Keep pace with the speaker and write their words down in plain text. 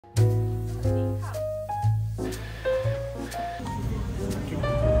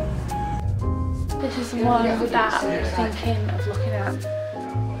this is the one that I'm thinking of looking at.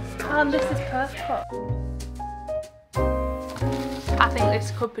 And this is perfect. I think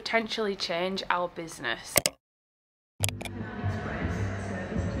this could potentially change our business.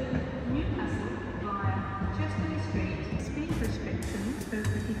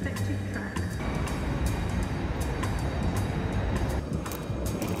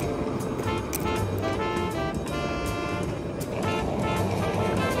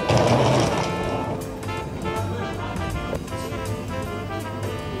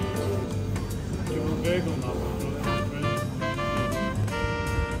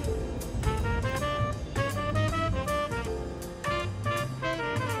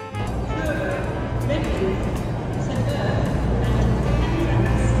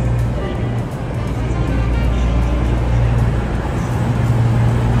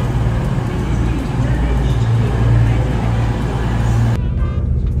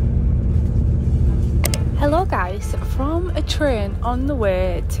 Hello guys, from a train on the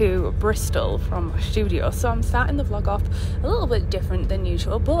way to Bristol from my studio. So I'm starting the vlog off a little bit different than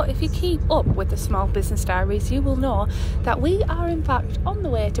usual, but if you keep up with the Small Business Diaries, you will know that we are in fact on the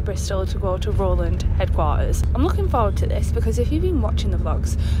way to Bristol to go to Roland headquarters. I'm looking forward to this because if you've been watching the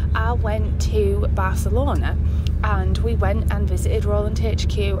vlogs, I went to Barcelona and we went and visited Roland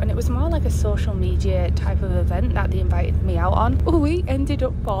HQ, and it was more like a social media type of event that they invited me out on. We ended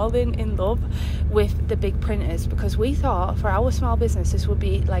up falling in love with the big printers because we thought for our small business this would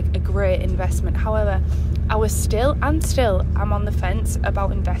be like a great investment. However, I was still I'm on the fence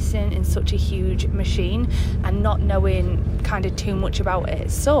about investing in such a huge machine and not knowing kind of too much about it.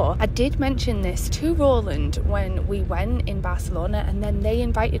 So I did mention this to Roland when we went in Barcelona, and then they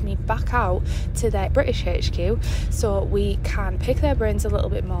invited me back out to their British HQ so we can pick their brains a little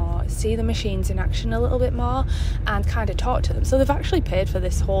bit more, see the machines in action a little bit more, and kind of talk to them. So they've actually paid for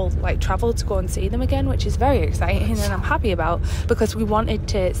this whole like travel to go and see them again, which is very exciting and I'm happy about because we wanted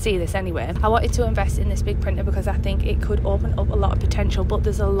to see this anyway. I wanted to invest in this big printer because I think it could open up a lot of potential, but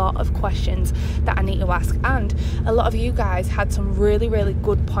there's a lot of questions that I need to ask, and a lot of you guys had some really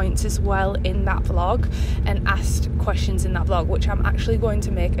good points as well in that vlog and asked questions in that vlog, which I'm actually going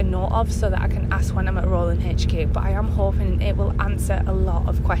to make a note of so that I can ask when I'm at Roland HQ, but I am hoping it will answer a lot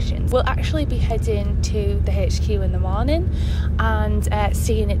of questions. We'll actually be heading to the HQ in the morning and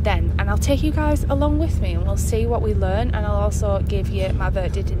seeing it then, and I'll take you guys along with me and we'll see what we learn, and I'll also give you my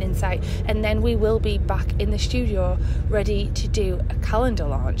verdict and insight, and then we will be back in the studio ready to do a calendar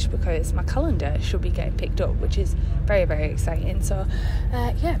launch because my calendar should be getting picked up, which is very exciting. So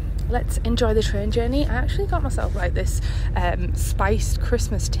yeah, let's enjoy the train journey. I actually got myself like this spiced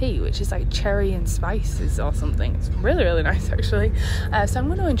Christmas tea, which is like cherry and spices or something. It's really nice actually. So I'm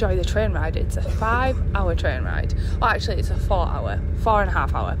going to enjoy the train ride. It's a 5-hour train ride. Well, actually it's a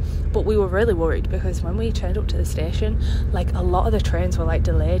 4.5 hour, but we were really worried because when we turned up to the station, like a lot of the trains were like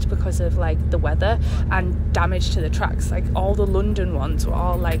delayed because of like the weather and damage to the tracks. Like all the London ones were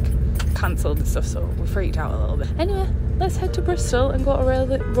all like cancelled and stuff, so we freaked out a little bit. Anyway, let's head to Bristol and go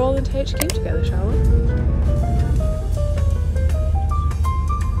to Roland HQ together, shall we?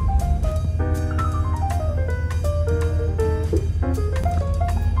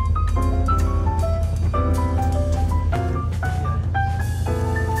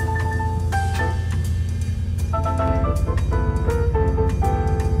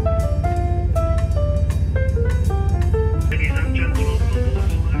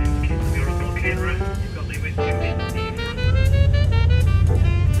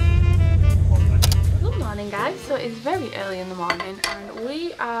 So it's very early in the morning and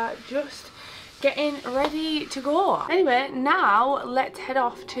we are just getting ready to go. Anyway, now let's head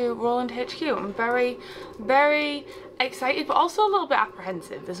off to Roland HQ. I'm very excited, but also a little bit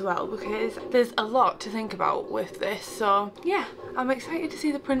apprehensive as well because there's a lot to think about with this. So yeah, I'm excited to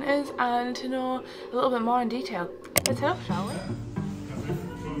see the printers and to know a little bit more in detail. Let's head off, shall we?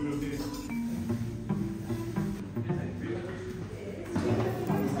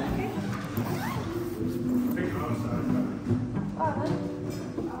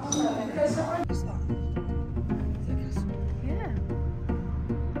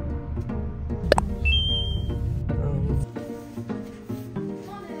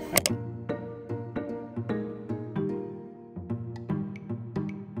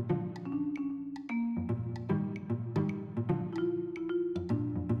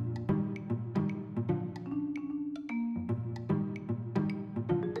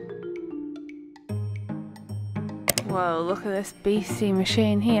 Whoa, look at this beastie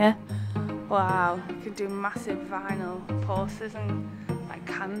machine here. Wow, you can do massive vinyl posters and like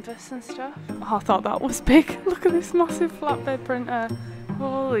canvas and stuff. Oh, I thought that was big. Look at this massive flatbed printer.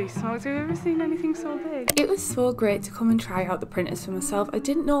 Holy smokes, have you ever seen anything so big? It was so great to come and try out the printers for myself. I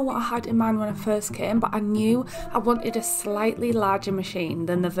didn't know what I had in mind when I first came, but I knew I wanted a slightly larger machine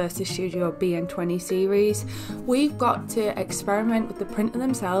than the Versus Studio BN20 series. We've got to experiment with the printer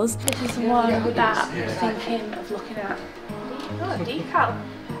themselves. This is one that I'm thinking of looking at. Oh, a decal.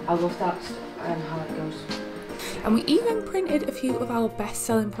 I love that and how it goes. And we even printed a few of our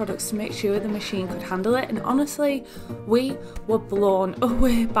best-selling products to make sure the machine could handle it, and honestly we were blown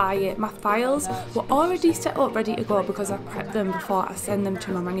away by it. My files were already set up ready to go because I prepped them before I send them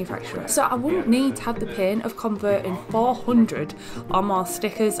to my manufacturer, so I wouldn't need to have the pain of converting 400 or more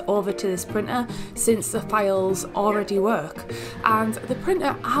stickers over to this printer since the files already work. And the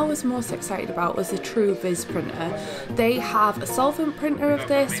printer I was most excited about was the True Viz printer. They have a solvent printer of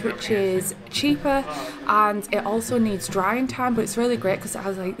this which is cheaper, and it also needs drying time, but it's really great because it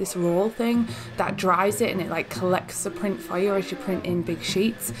has like this roll thing that dries it and it like collects the print for you as you print in big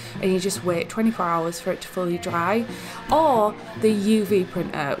sheets, and you just wait 24 hours for it to fully dry. Or the UV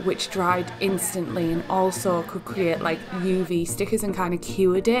printer, which dried instantly and also could create like UV stickers and kind of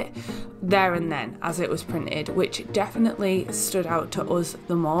cured it there and then as it was printed, which definitely stood out to us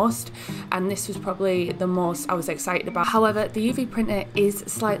the most, and this was probably the most I was excited about. However, the UV printer is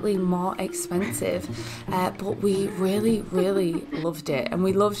slightly more expensive, but we really loved it, and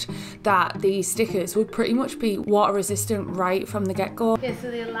we loved that the stickers would pretty much be water resistant right from the get-go. Yeah,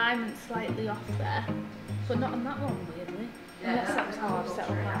 so the alignment's slightly off there, but not on that one weirdly. Unless that's how I've set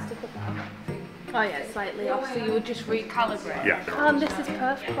up my sticker bar. Oh yeah, slightly off, so you would just recalibrate. Yeah. And this is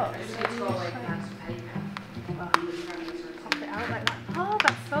perfect. Pop it out like that. Oh,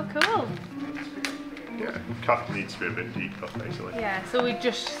 that's so cool. Yeah, cut needs to be a bit deeper basically. Yeah, so we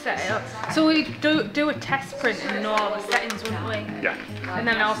just set it up. So we do a test print and know all the settings, wouldn't we? Yeah. And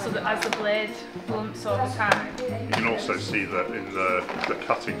then also as the blade blunts over time. You can also see that in the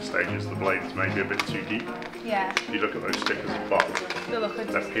cutting stages the blades may be a bit too deep. Yeah. If you look at those stickers above,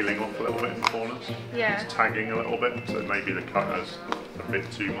 they're peeling off a little bit in the corners. Yeah. It's tagging a little bit, so maybe the cut has a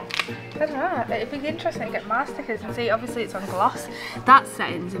bit too much. I don't know, it'd be interesting to get my stickers and see. Obviously it's on gloss. That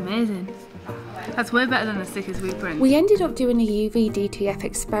setting's amazing. That's way better than the stickers we print. We ended up doing a UV DTF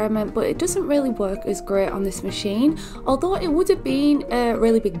experiment, but it doesn't really work as great on this machine, although it would have been a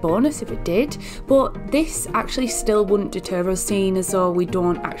really big bonus if it did. But this actually still wouldn't deter us, seeing as though we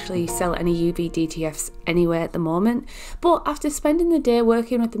don't actually sell any UV DTFs anywhere at the moment. But after spending the day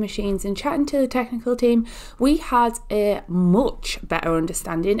working with the machines and chatting to the technical team, we had a much better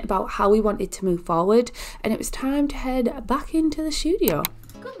understanding about how we wanted to move forward, and it was time to head back into the studio.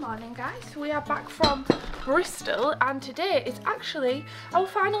 Good morning guys, we are back from Bristol, and today is actually our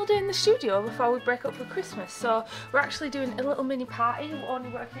final day in the studio before we break up for Christmas. So we're actually doing a little mini party. We're only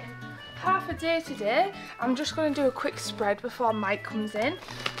working half a day today. I'm just going to do a quick spread before Mike comes in,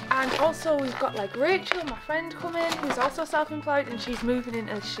 and also we've got like Rachel, my friend, coming, who's also self-employed, and she's moving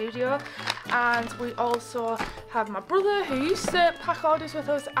into the studio. And we also have my brother who used to pack orders with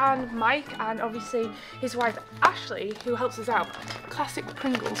us, and Mike, and obviously his wife Ashley, who helps us out. Classic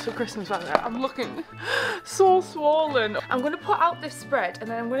Pringles for Christmas right there. I'm looking so swollen. I'm going to put out this spread and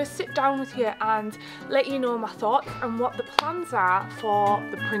then I'm going to sit down with you and let you know my thoughts and what the plans are for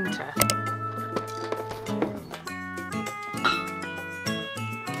the printer.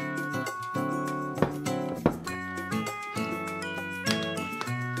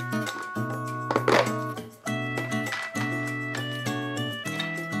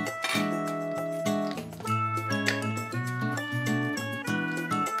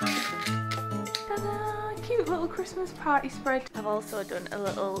 Little Christmas party spread. I've also done a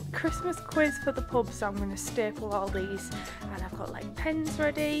little Christmas quiz for the pub, so I'm going to staple all these, and I've got like pens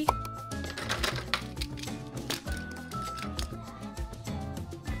ready.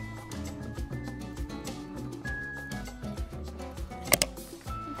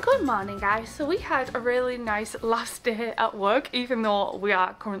 Good morning guys, so we had a really nice last day at work, even though we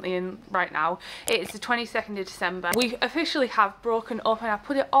are currently in right now. It's the 22nd of December. We officially have broken up, and I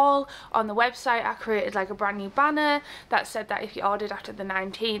put it all on the website. I created like a brand new banner that said that if you ordered after the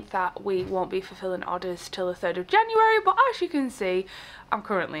 19th that we won't be fulfilling orders till the 3rd of January, but as you can see I'm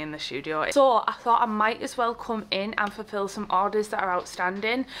currently in the studio. So I thought I might as well come in and fulfill some orders that are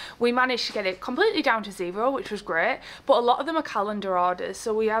outstanding. We managed to get it completely down to 0, which was great, but a lot of them are calendar orders,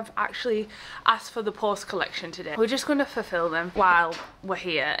 so we have actually asked for the post collection today. We're just going to fulfill them while we're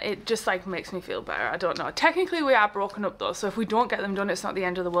here. It just like makes me feel better. I don't know. Technically we are broken up though, so if we don't get them done it's not the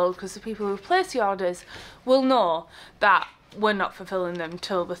end of the world, because the people who place the orders will know that we're not fulfilling them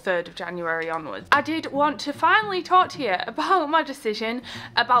till the 3rd of January onwards. I did want to finally talk to you about my decision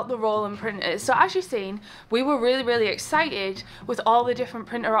about the Roland printers. So as you've seen, we were really excited with all the different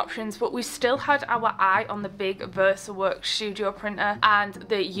printer options, but we still had our eye on the big VersaWorks Studio printer and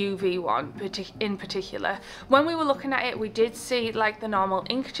the UV one in particular. When we were looking at it, we did see like the normal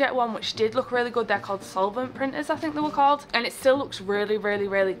inkjet one, which did look really good. They're called solvent printers, I think they were called, and it still looks really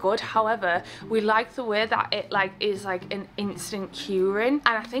good. However, we like the way that it like is like an instant curing,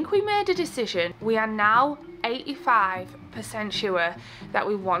 and I think we made a decision. We are now 85% sure that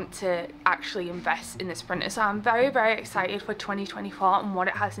we want to actually invest in this printer, so I'm very excited for 2024 and what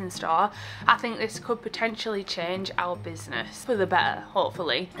it has in store. I think this could potentially change our business for the better,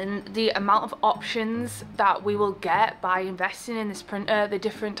 hopefully, and the amount of options that we will get by investing in this printer, the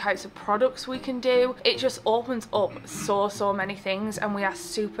different types of products we can do, it just opens up so many things, and we are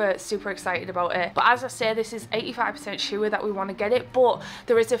super excited about it. But as I say, this is 85% sure that we want to get it, but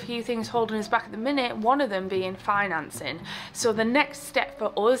there is a few things holding us back at the minute, one of them being financing. So the next step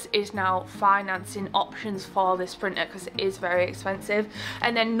for us is now financing options for this printer, because it is very expensive.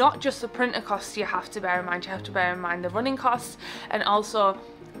 And then not just the printer costs you have to bear in mind, you have to bear in mind the running costs and also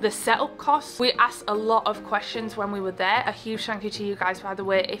the setup costs. We asked a lot of questions when we were there. A huge thank you to you guys, by the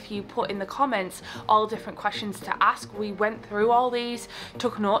way, if you put in the comments all different questions to ask. We went through all these,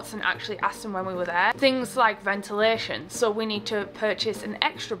 took notes and actually asked them when we were there. Things like ventilation, so we need to purchase an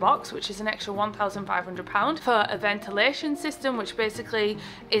extra box, which is an extra £1,500 for a ventilation system, which basically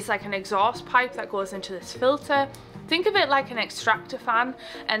is like an exhaust pipe that goes into this filter. Think of it like an extractor fan,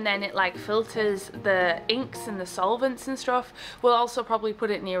 and then it like filters the inks and the solvents and stuff. We'll also probably put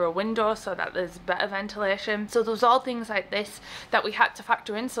it near a window so that there's better ventilation. So there's all things like this that we had to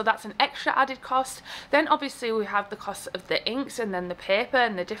factor in, so that's an extra added cost. Then obviously we have the cost of the inks and then the paper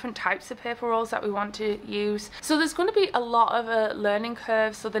and the different types of paper rolls that we want to use. So there's going to be a lot of a learning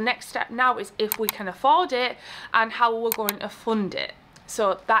curve. So the next step now is if we can afford it and how we're going to fund it.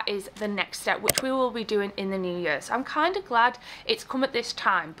 So that is the next step, which we will be doing in the new year. So I'm kind of glad it's come at this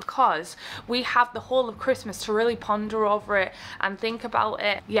time, because we have the whole of Christmas to really ponder over it and think about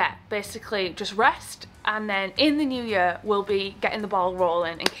it. Yeah, basically just rest, and then in the new year we'll be getting the ball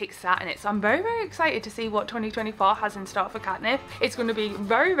rolling and kick-starting it. So I'm very excited to see what 2024 has in store for Katnipp. It's going to be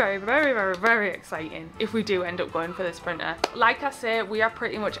very exciting if we do end up going for this printer. Like I say, we are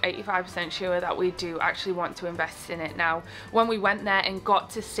pretty much 85% sure that we do actually want to invest in it now. When we went there and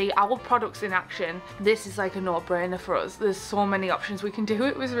got to see our products in action, this is like a no-brainer for us. There's so many options we can do.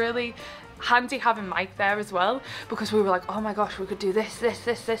 It was really handy having Mike there as well, because we were like, oh my gosh, we could do this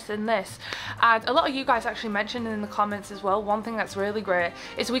and this. And a lot of you guys actually mentioned in the comments as well, one thing that's really great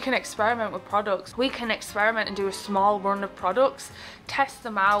is we can experiment with products. We can experiment and do a small run of products, test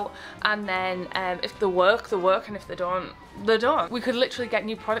them out, and then if they work, and if they don't, they don't. We could literally get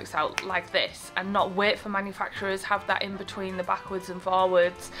new products out like this and not wait for manufacturers, have that in between the backwards and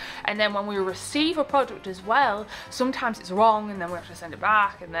forwards. And then when we receive a product as well, sometimes it's wrong and then we have to send it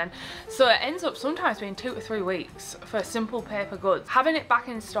back, and then so it ends up sometimes being 2 to 3 weeks for simple paper goods. Having it back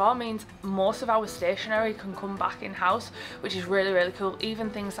in store means most of our stationery can come back in-house, which is really cool. Even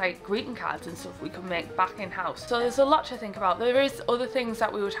things like greeting cards and stuff we can make back in-house. So there's a lot to think about. There is other things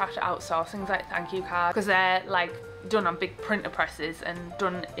that we would have to outsource, things like thank you cards, because they're like done on big printer presses and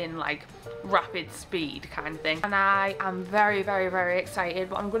done in like rapid speed kind of thing. And I am very excited,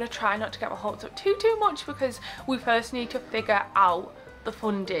 but I'm going to try not to get my hopes up too much, because we first need to figure out the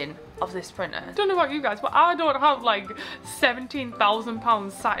funding of this printer. I don't know about you guys, but I don't have like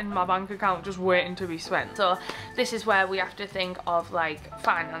 £17,000 sat in my bank account just waiting to be spent. So this is where we have to think of like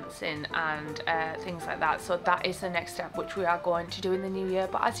financing and things like that. So that is the next step, which we are going to do in the new year.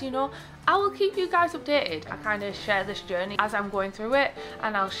 But as you know, I will keep you guys updated. I kind of share this journey as I'm going through it,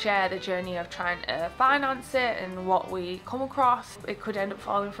 and I'll share the journey of trying to finance it and what we come across. It could end up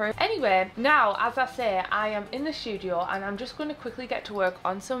falling through. Anyway, now as I say, I am in the studio and I'm just going to quickly get to work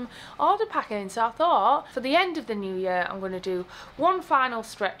on some order packing. So I thought for the end of the new year I'm going to do one final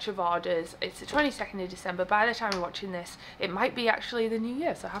stretch of orders. It's the 22nd of December. By the time you're watching this, it might be actually the new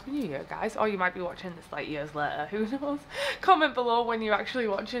year, so happy new year guys, or you might be watching this like years later, who knows. Comment below when you're actually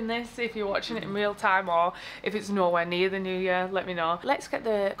watching this, if you're watching it in real time or if it's nowhere near the new year, let me know. Let's get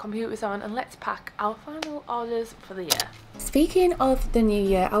the computers on and let's pack our final orders for the year. Speaking of the new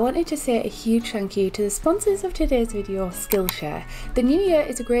year, I wanted to say a huge thank you to the sponsors of today's video, Skillshare. The new year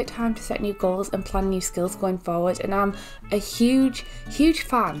is a great time to set new goals and plan new skills going forward, and I'm a huge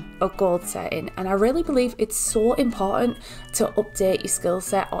fan of goal setting, and I really believe it's so important to update your skill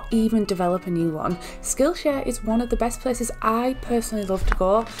set or even develop a new one. Skillshare is one of the best places I personally love to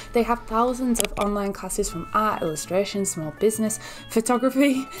go. They have thousands of online classes from art, illustration, small business,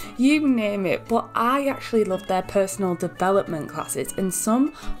 photography, you name it, but I actually love their personal development classes, and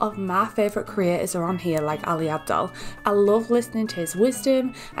some of my favourite creators are on here, like Ali Abdaal. I love listening to his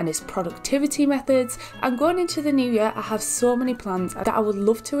wisdom and his productivity methods, and going into the new year I have so many plans that I would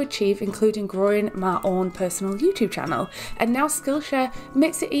love to achieve, including growing my own personal YouTube channel. And now Skillshare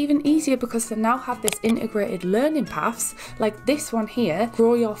makes it even easier because they now have this integrated learning paths like this one here,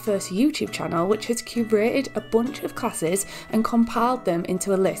 Grow Your First YouTube Channel, which has curated a bunch of classes and compiled them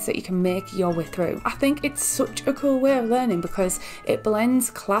into a list that you can make your way through. I think it's such a cool way of learning because it blends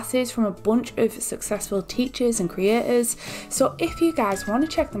classes from a bunch of successful teachers and creators. So if you guys want to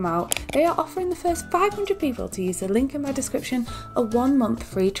check them out, they are offering the first 500 people to use the link in my description a 1-month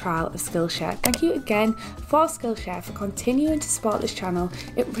free trial of Skillshare. Thank you again for Skillshare for continuing to support this channel.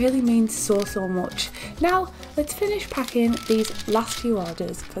 It really means so much. Now let's finish packing these last few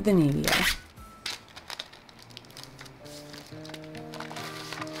orders for the new year.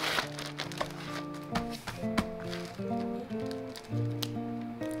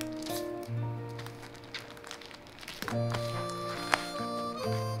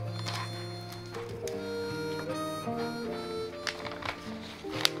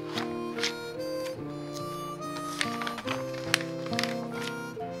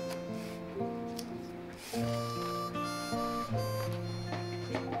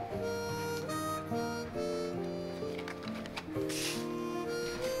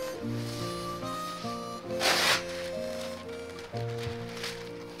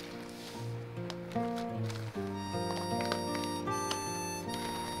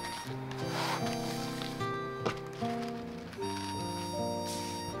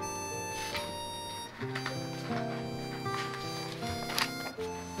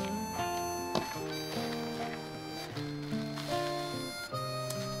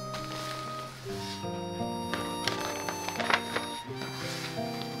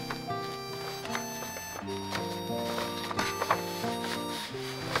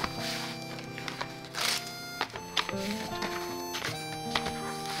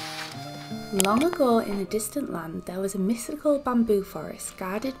 Long ago in a distant land there was a mystical bamboo forest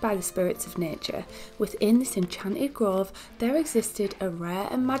guarded by the spirits of nature. Within this enchanted grove there existed a rare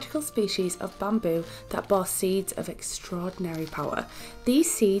and magical species of bamboo that bore seeds of extraordinary power. These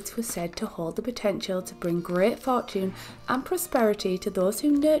seeds were said to hold the potential to bring great fortune and prosperity to those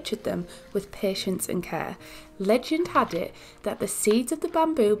who nurtured them with patience and care. Legend had it that the seeds of the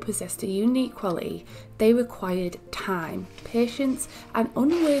bamboo possessed a unique quality. They required time, patience, and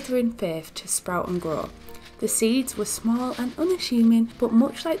unwavering faith to sprout and grow. The seeds were small and unassuming, but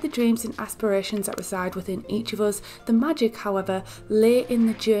much like the dreams and aspirations that reside within each of us, the magic, however, lay in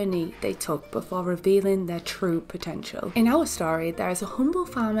the journey they took before revealing their true potential. In our story, there is a humble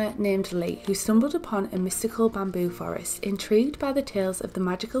farmer named Lee who stumbled upon a mystical bamboo forest. Intrigued by the tales of the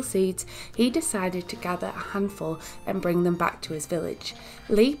magical seeds, he decided to gather a handful and bring them back to his village.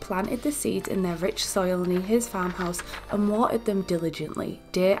 Lee planted the seeds in their rich soil near his farmhouse and watered them diligently,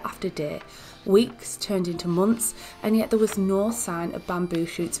 day after day. Weeks turned into months, and yet there was no sign of bamboo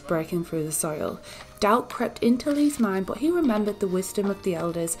shoots breaking through the soil. Doubt crept into Lee's mind, but he remembered the wisdom of the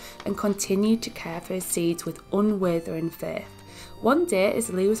elders and continued to care for his seeds with unwavering faith. One day,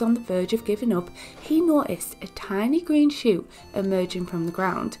 as Lee was on the verge of giving up, he noticed a tiny green shoot emerging from the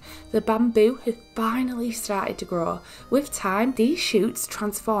ground. The bamboo had finally started to grow. With time, these shoots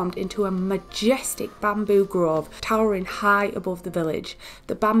transformed into a majestic bamboo grove towering high above the village.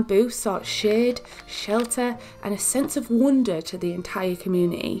 The bamboo sought shade, shelter, and a sense of wonder to the entire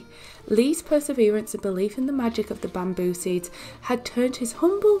community. Lee's perseverance and belief in the magic of the bamboo seeds had turned his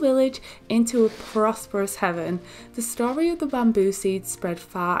humble village into a prosperous heaven. The story of the bamboo seeds spread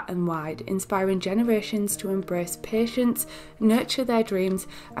far and wide, inspiring generations to embrace patience, nurture their dreams,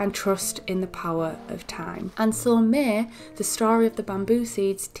 and trust in the power of time. And so may the story of the bamboo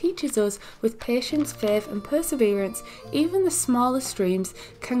seeds teaches us with patience, faith, and perseverance, even the smallest dreams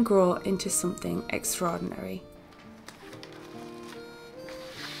can grow into something extraordinary.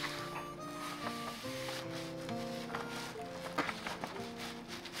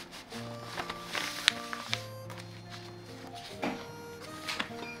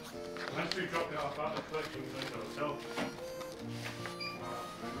 Once we drop it off at the collection window, so.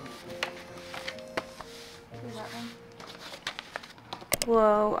 Is that one?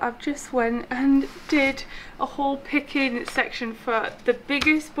 Whoa, I've just went and did a whole picking section for the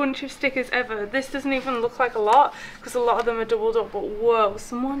biggest bunch of stickers ever. This doesn't even look like a lot because a lot of them are doubled up, but whoa,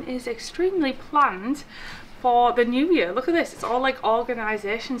 someone is extremely planned for the new year. Look at this, it's all like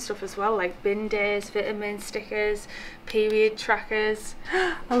organisation stuff as well, like bin days, vitamin stickers, period trackers.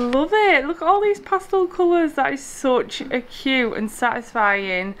 I love it. Look at all these pastel colours. That is such a cute and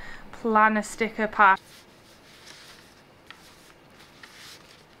satisfying planner sticker pack.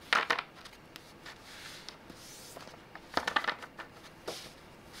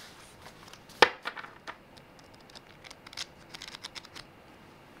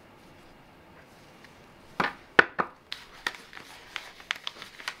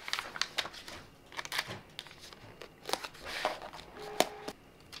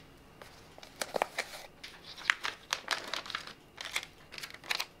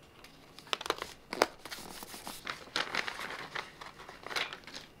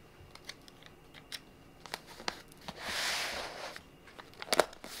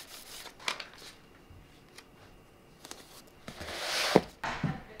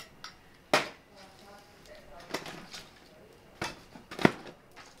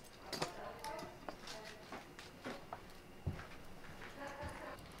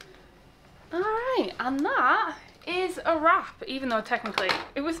 And that is a wrap, even though technically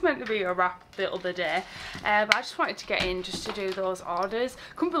it was meant to be a wrap the other day, but I just wanted to get in just to do those orders.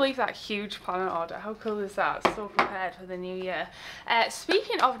 Couldn't believe that huge planner order. How cool is that? So prepared for the new year.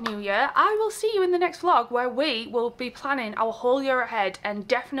 Speaking of new year, I will see you in the next vlog where we will be planning our whole year ahead and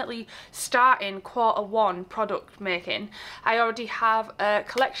definitely starting Q1 product making. I already have a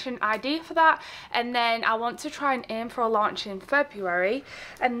collection idea for that, and then I want to try and aim for a launch in February,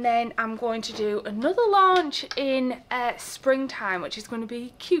 and then I'm going to do another launch in springtime, which is going to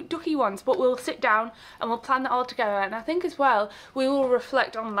be cute ducky ones, but we'll sit down and we'll plan that all together. And I think as well we will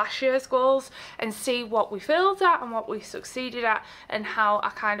reflect on last year's goals and see what we failed at and what we succeeded at, and how I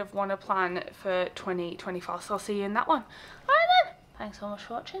kind of want to plan for 2024. So I'll see you in that one. Alright then, thanks so much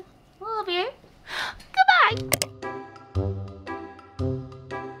for watching, love you, goodbye.